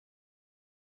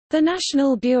The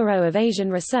National Bureau of Asian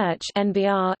Research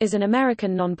 (NBR) is an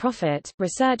American nonprofit,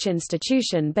 research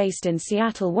institution based in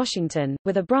Seattle, Washington,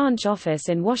 with a branch office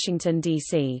in Washington,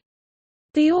 D.C.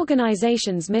 The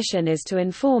organization's mission is to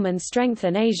inform and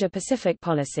strengthen Asia-Pacific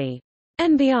policy.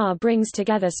 NBR brings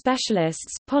together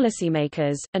specialists,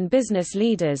 policymakers, and business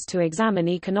leaders to examine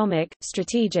economic,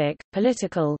 strategic,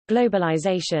 political,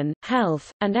 globalization,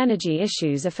 health, and energy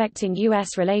issues affecting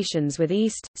U.S. relations with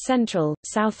East, Central,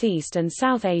 Southeast and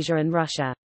South Asia and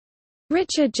Russia.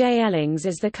 Richard J. Ellings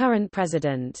is the current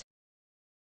president.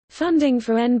 Funding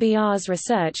for NBR's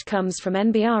research comes from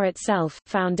NBR itself,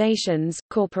 foundations,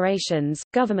 corporations,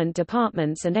 government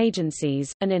departments and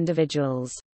agencies, and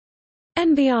individuals.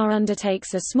 NBR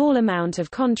undertakes a small amount of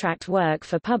contract work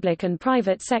for public and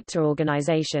private sector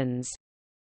organizations.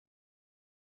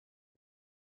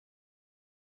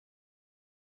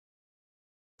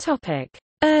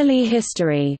 Early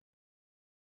history.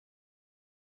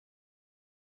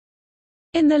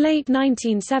 In the late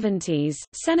 1970s,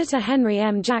 Senator Henry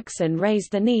M. Jackson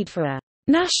raised the need for a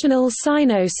national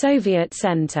Sino-Soviet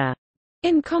center.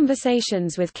 In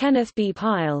conversations with Kenneth B.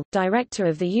 Pyle, director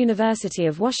of the University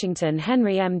of Washington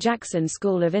Henry M. Jackson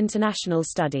School of International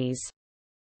Studies.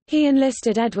 He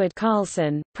enlisted Edward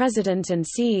Carlson, president and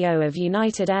CEO of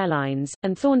United Airlines,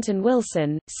 and Thornton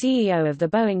Wilson, CEO of the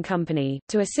Boeing Company,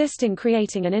 to assist in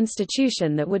creating an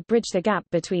institution that would bridge the gap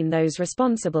between those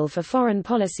responsible for foreign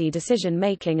policy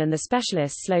decision-making and the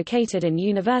specialists located in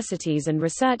universities and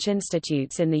research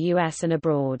institutes in the U.S. and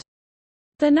abroad.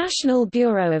 The National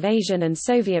Bureau of Asian and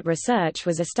Soviet Research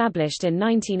was established in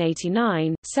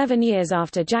 1989, 7 years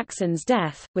after Jackson's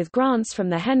death, with grants from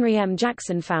the Henry M.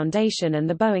 Jackson Foundation and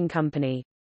the Boeing Company.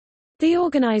 The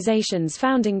organization's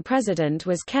founding president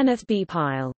was Kenneth B.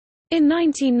 Pyle. In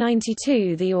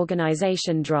 1992 the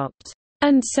organization dropped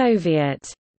 "and Soviet"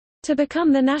 to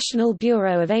become the National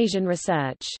Bureau of Asian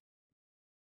Research.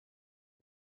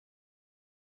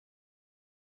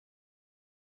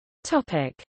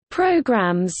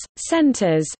 Programs,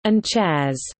 centers, and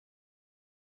chairs.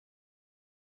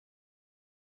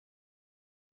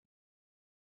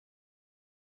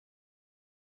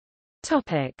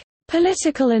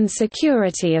 Political and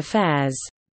security affairs.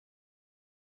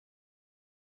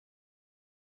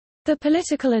 The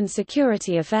Political and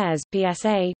Security Affairs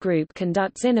 (PSA) group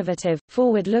conducts innovative,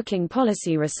 forward-looking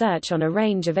policy research on a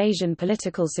range of Asian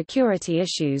political security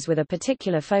issues with a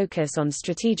particular focus on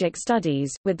strategic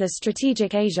studies, with the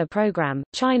Strategic Asia Program,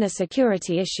 China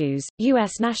security issues,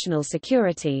 U.S. national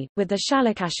security, with the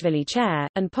Shalikashvili Chair,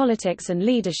 and politics and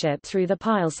leadership through the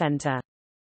Pyle Center.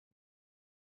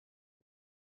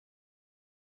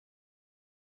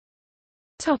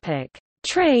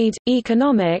 Trade,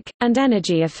 economic, and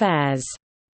energy affairs.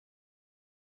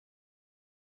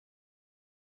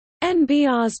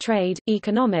 NBR's Trade,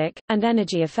 Economic, and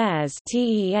Energy Affairs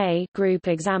 (TEA) group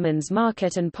examines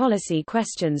market and policy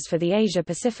questions for the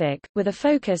Asia-Pacific, with a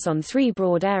focus on three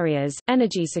broad areas: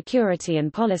 energy security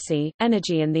and policy,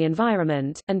 energy and the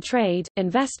environment, and trade,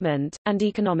 investment, and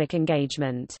economic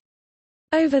engagement.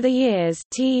 Over the years,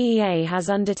 TEA has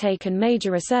undertaken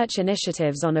major research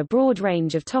initiatives on a broad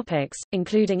range of topics,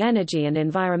 including energy and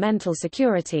environmental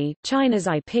security, China's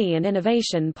IP and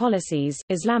innovation policies,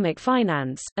 Islamic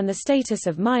finance, and the status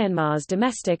of Myanmar's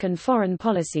domestic and foreign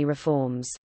policy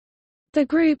reforms. The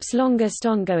group's longest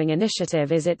ongoing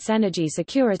initiative is its Energy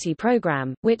Security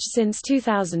Program, which since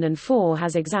 2004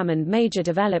 has examined major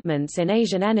developments in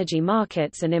Asian energy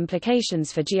markets and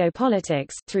implications for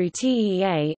geopolitics. Through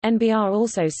TEA, NBR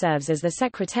also serves as the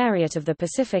Secretariat of the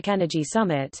Pacific Energy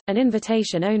Summit, an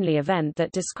invitation-only event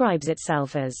that describes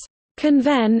itself as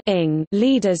convening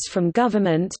leaders from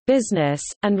government, business,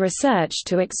 and research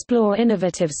to explore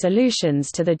innovative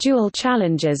solutions to the dual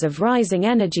challenges of rising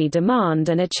energy demand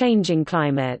and a changing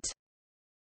climate.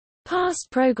 Past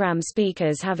program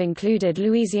speakers have included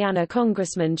Louisiana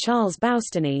Congressman Charles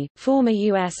Boustany, former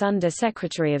U.S.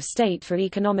 Under-Secretary of State for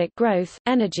Economic Growth,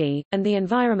 Energy, and the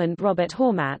Environment Robert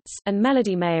Hormats, and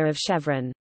Melody Mayer of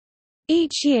Chevron.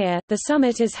 Each year, the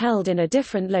summit is held in a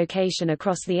different location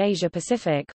across the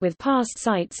Asia-Pacific, with past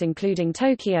sites including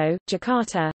Tokyo,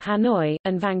 Jakarta, Hanoi,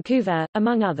 and Vancouver,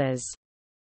 among others.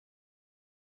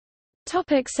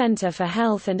 Center for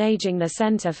Health and Aging. The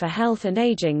Center for Health and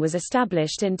Aging was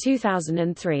established in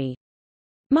 2003.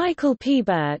 Michael P.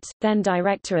 Burt, then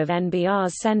director of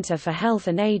NBR's Center for Health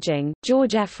and Aging,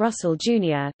 George F. Russell,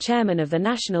 Jr., chairman of the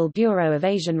National Bureau of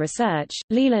Asian Research,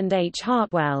 Leland H.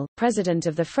 Hartwell, president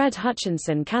of the Fred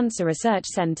Hutchinson Cancer Research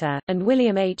Center, and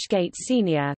William H. Gates,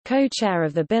 Sr., co-chair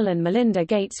of the Bill and Melinda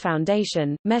Gates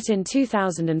Foundation, met in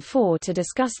 2004 to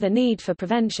discuss the need for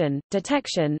prevention,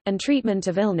 detection, and treatment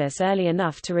of illness early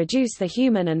enough to reduce the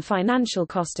human and financial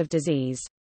cost of disease.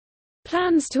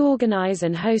 Plans to organize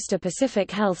and host a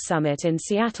Pacific Health Summit in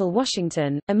Seattle,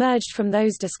 Washington, emerged from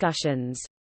those discussions.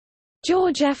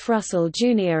 George F. Russell,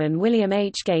 Jr. and William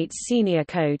H. Gates, Sr.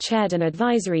 co-chaired an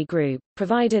advisory group,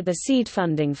 provided the seed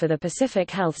funding for the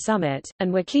Pacific Health Summit,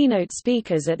 and were keynote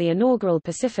speakers at the inaugural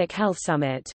Pacific Health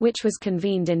Summit, which was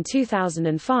convened in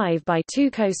 2005 by two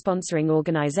co-sponsoring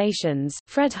organizations,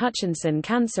 Fred Hutchinson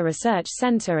Cancer Research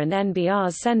Center and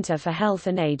NBR's Center for Health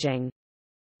and Aging.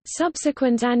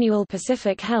 Subsequent annual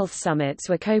Pacific Health Summits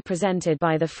were co-presented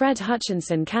by the Fred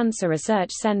Hutchinson Cancer Research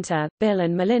Center, Bill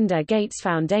and Melinda Gates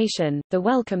Foundation, the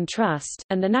Wellcome Trust,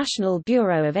 and the National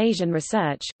Bureau of Asian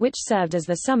Research, which served as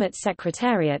the summit's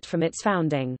secretariat from its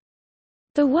founding.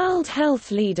 The world health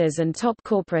leaders and top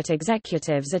corporate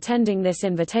executives attending this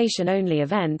invitation-only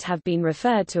event have been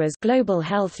referred to as global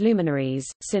health luminaries.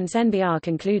 Since NBR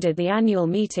concluded the annual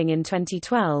meeting in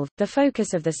 2012, the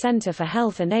focus of the Center for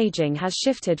Health and Aging has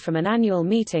shifted from an annual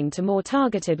meeting to more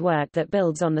targeted work that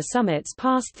builds on the summit's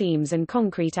past themes and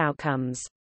concrete outcomes.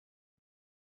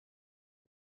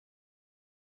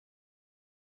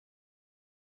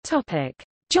 Topic: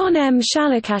 John M.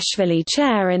 Shalikashvili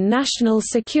Chair in National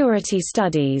Security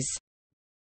Studies.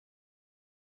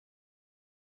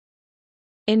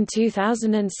 In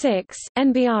 2006,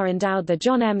 NBR endowed the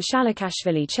John M.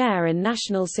 Shalikashvili Chair in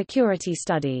National Security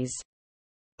Studies.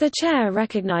 The chair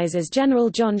recognizes General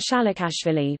John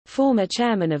Shalikashvili, former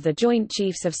chairman of the Joint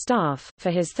Chiefs of Staff, for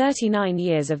his 39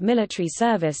 years of military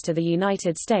service to the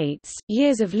United States,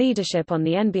 years of leadership on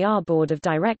the NBR Board of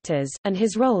Directors, and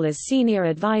his role as senior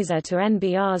advisor to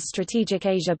NBR's Strategic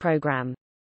Asia program.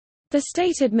 The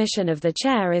stated mission of the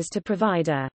chair is to provide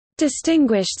a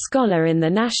distinguished scholar in the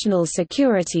national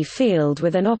security field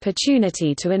with an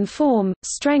opportunity to inform,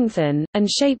 strengthen, and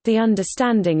shape the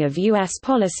understanding of U.S.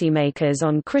 policymakers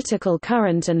on critical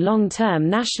current and long-term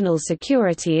national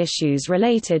security issues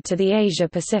related to the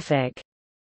Asia-Pacific.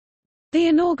 The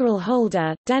inaugural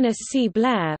holder, Dennis C.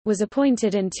 Blair, was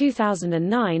appointed in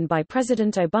 2009 by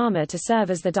President Obama to serve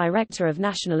as the Director of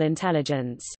National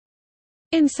Intelligence.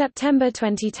 In September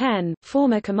 2010,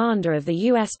 former commander of the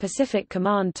U.S. Pacific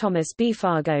Command Thomas B.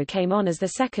 Fargo came on as the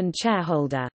second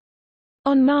chairholder.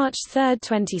 On March 3,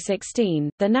 2016,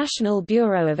 the National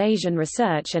Bureau of Asian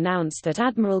Research announced that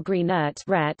Admiral Greenert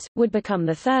would become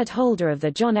the third holder of the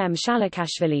John M.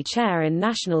 Shalikashvili Chair in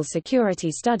National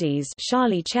Security Studies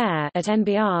Chair at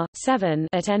NBR. 7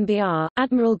 At NBR,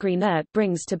 Admiral Greenert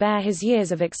brings to bear his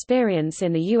years of experience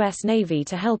in the U.S. Navy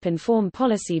to help inform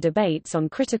policy debates on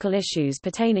critical issues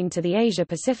pertaining to the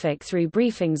Asia-Pacific through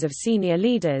briefings of senior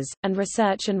leaders, and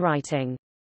research and writing.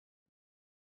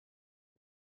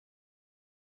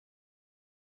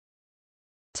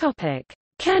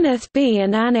 Kenneth B.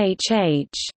 and Ann H.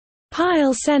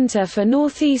 Pyle Center for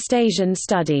Northeast Asian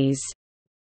Studies.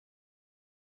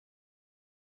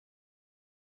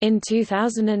 In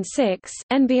 2006,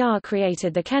 NBR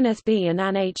created the Kenneth B. and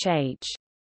Ann H.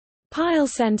 Pyle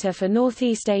Center for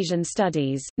Northeast Asian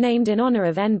Studies, named in honor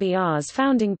of NBR's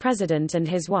founding president and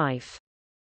his wife.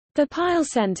 The Pyle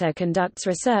Center conducts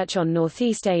research on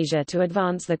Northeast Asia to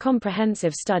advance the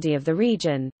comprehensive study of the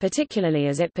region, particularly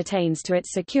as it pertains to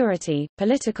its security,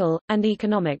 political, and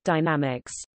economic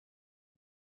dynamics.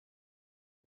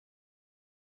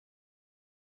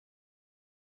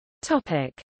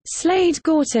 Slade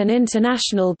Gorton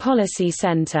International Policy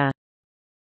Center.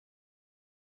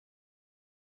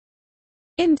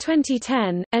 In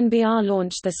 2010, NBR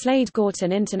launched the Slade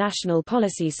Gorton International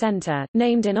Policy Center,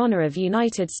 named in honor of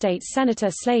United States Senator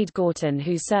Slade Gorton,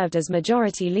 who served as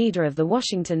Majority Leader of the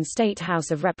Washington State House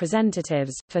of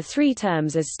Representatives, for 3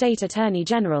 terms as State Attorney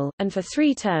General, and for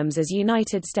 3 terms as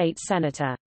United States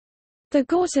Senator. The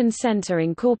Gorton Center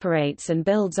incorporates and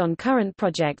builds on current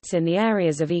projects in the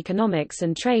areas of economics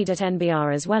and trade at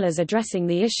NBR, as well as addressing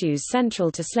the issues central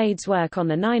to Slade's work on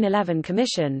the 9/11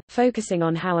 Commission, focusing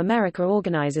on how America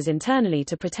organizes internally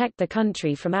to protect the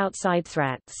country from outside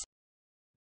threats.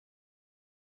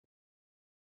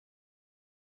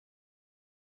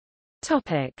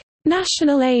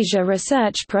 National Asia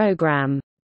Research Program.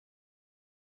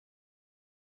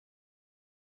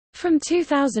 From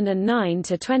 2009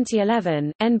 to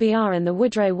 2011, NBR and the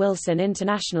Woodrow Wilson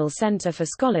International Center for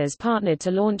Scholars partnered to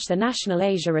launch the National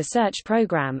Asia Research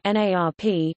Program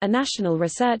 (NARP), a national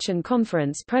research and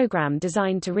conference program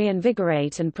designed to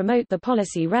reinvigorate and promote the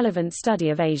policy-relevant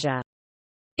study of Asia.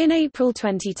 In April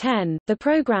 2010, the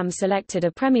program selected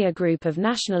a premier group of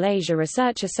National Asia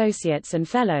Research Associates and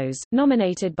Fellows,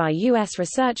 nominated by U.S.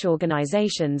 research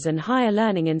organizations and higher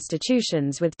learning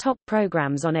institutions with top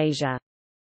programs on Asia.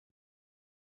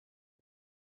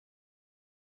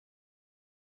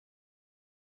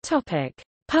 Topic: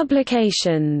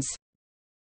 Publications.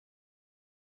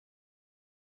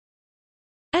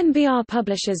 NBR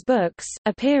publishes books,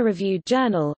 a peer-reviewed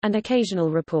journal, and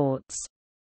occasional reports.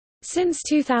 Since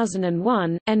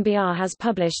 2001, NBR has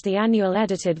published the annual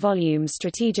edited volume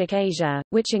Strategic Asia,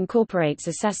 which incorporates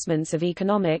assessments of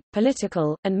economic,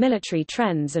 political, and military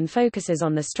trends and focuses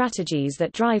on the strategies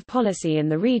that drive policy in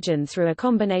the region through a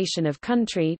combination of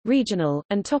country, regional,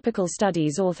 and topical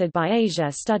studies authored by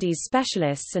Asia studies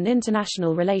specialists and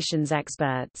international relations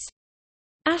experts.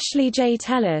 Ashley J.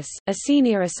 Tellis, a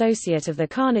senior associate of the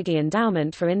Carnegie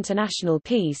Endowment for International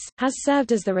Peace, has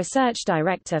served as the research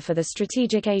director for the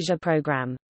Strategic Asia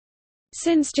program.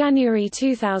 Since January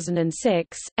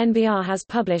 2006, NBR has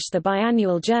published the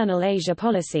biannual journal Asia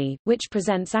Policy, which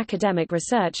presents academic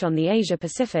research on the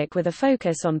Asia-Pacific with a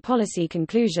focus on policy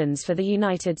conclusions for the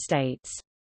United States.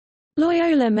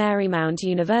 Loyola Marymount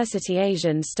University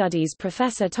Asian Studies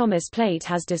professor Thomas Plate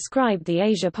has described the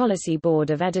Asia Policy Board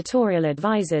of Editorial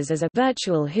Advisors as a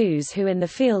virtual who's who in the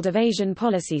field of Asian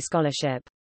policy scholarship.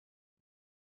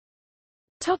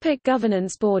 Topic: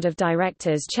 Governance Board of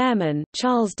Directors. Chairman,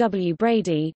 Charles W.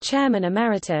 Brady, Chairman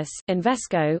Emeritus,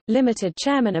 Invesco, Limited.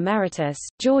 Chairman Emeritus,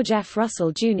 George F.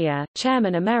 Russell, Jr.,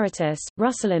 Chairman Emeritus,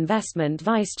 Russell Investment.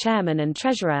 Vice Chairman and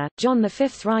Treasurer, John V.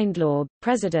 Reindlaub,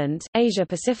 President, Asia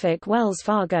Pacific. Wells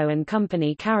Fargo and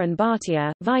Company. Karen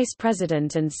Bhatia, Vice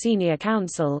President and Senior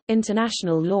Counsel,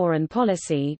 International Law and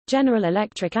Policy, General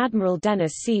Electric. Admiral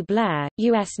Dennis C. Blair,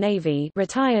 U.S. Navy.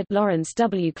 Retired. Lawrence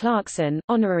W. Clarkson,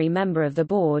 Honorary Member of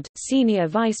the Board, Senior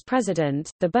Vice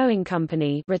President, The Boeing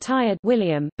Company. Retired.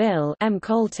 William Bill M.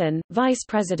 Colton, Vice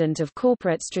President of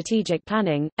Corporate Strategic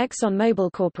Planning, ExxonMobil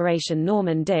Corporation.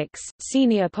 Norman Dix,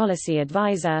 Senior Policy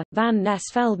Advisor, Van Ness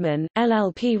Feldman,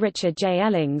 LLP. Richard J.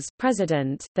 Ellings,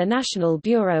 President, The National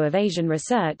Bureau of Asian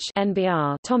Research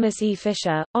 (NBR). Thomas E.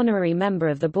 Fisher, Honorary Member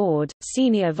of the Board,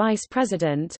 Senior Vice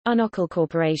President, Unocal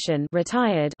Corporation.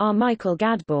 Retired. R. Michael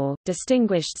Gadbour,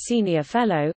 Distinguished Senior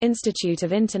Fellow, Institute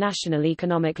of International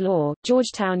Economic Law,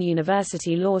 Georgetown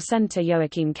University Law Center.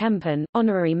 Joachim Kempen,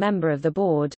 Honorary Member of the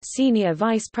Board, Senior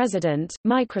Vice President,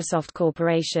 Microsoft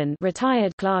Corporation.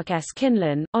 Retired. Clark S.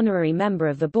 Kinlan, Honorary Member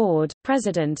of the Board,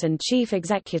 President and Chief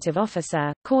Executive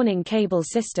Officer, Corning Cable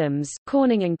Systems,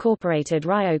 Corning Incorporated.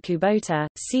 Ryo Kubota,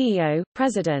 CEO,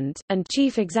 President, and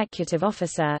Chief Executive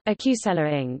Officer,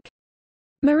 Acusella Inc.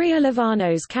 Maria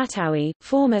Livanos Katawi,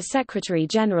 former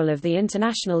Secretary-General of the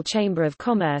International Chamber of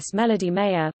Commerce. Melody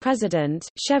Mayer, President,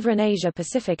 Chevron Asia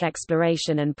Pacific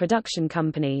Exploration and Production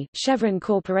Company, Chevron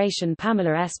Corporation.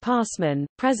 Pamela S. Passman,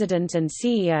 President and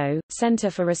CEO, Center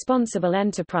for Responsible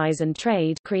Enterprise and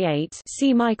Trade. Create.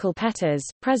 C. Michael Petters,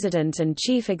 President and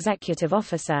Chief Executive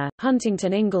Officer,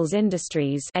 Huntington Ingalls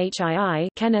Industries HII.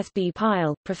 Kenneth B.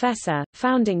 Pyle, Professor,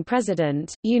 Founding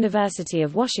President, University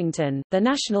of Washington, the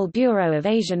National Bureau of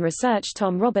Asian Research.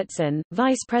 Tom Robertson,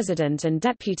 Vice President and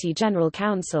Deputy General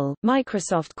Counsel,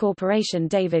 Microsoft Corporation.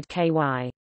 David K.Y.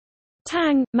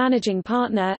 Tang, Managing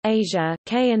Partner, Asia,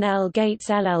 K&L Gates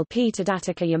LLP.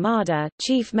 Tadatika Yamada,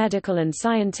 Chief Medical and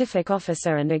Scientific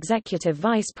Officer and Executive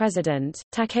Vice President,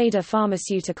 Takeda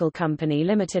Pharmaceutical Company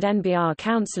Limited. NBR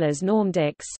Counselors. Norm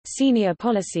Dix, Senior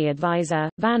Policy Advisor,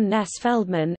 Van Ness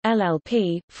Feldman,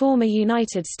 LLP, former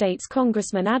United States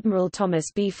Congressman. Admiral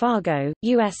Thomas B. Fargo,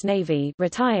 U.S. Navy.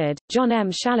 Retired. John M.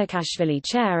 Shalikashvili,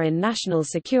 Chair in National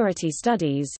Security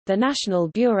Studies, the National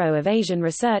Bureau of Asian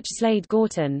Research. Slade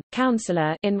Gorton, Counselor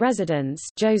in Residence.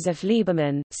 Joseph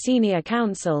Lieberman, Senior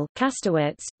Counsel,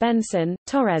 Kastowitz, Benson,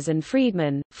 Torres and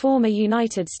Friedman, former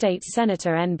United States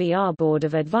Senator. NBR Board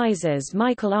of Advisors.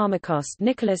 Michael Armacost,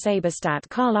 Nicholas Aberstadt,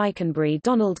 Carl Eikenberry,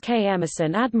 Donald K.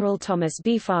 Emerson. Admiral Thomas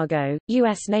B. Fargo,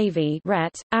 U.S. Navy.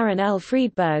 Rhett, Aaron L.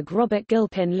 Friedberg, Robert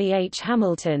Gilpin, Lee H.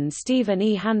 Hamilton, Stephen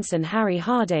E. Hansen, Harry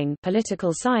Harding,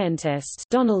 Political Scientist.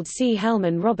 Donald C.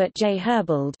 Hellman, Robert J.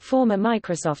 Herbold, former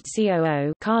Microsoft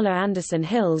COO. Carla Anderson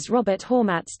Hills, Robert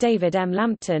Hormats, David M.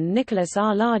 Lampton, Nicholas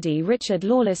R. Lardy, Richard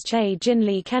Lawless, Che Jin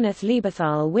Lee, Kenneth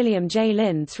Lieberthal, William J.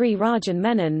 Lin, 3 Rajan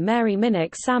Menon, Mary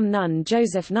Minnick, Sam Nunn,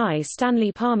 Joseph Nye,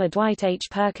 Stanley Palmer, Dwight H.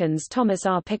 Perkins, Thomas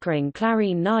R. Pickering,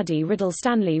 Clarine Nardi, Riddle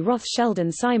Stanley Roth,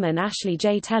 Sheldon Simon, Ashley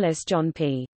J. Tellis, John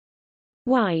P.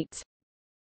 White.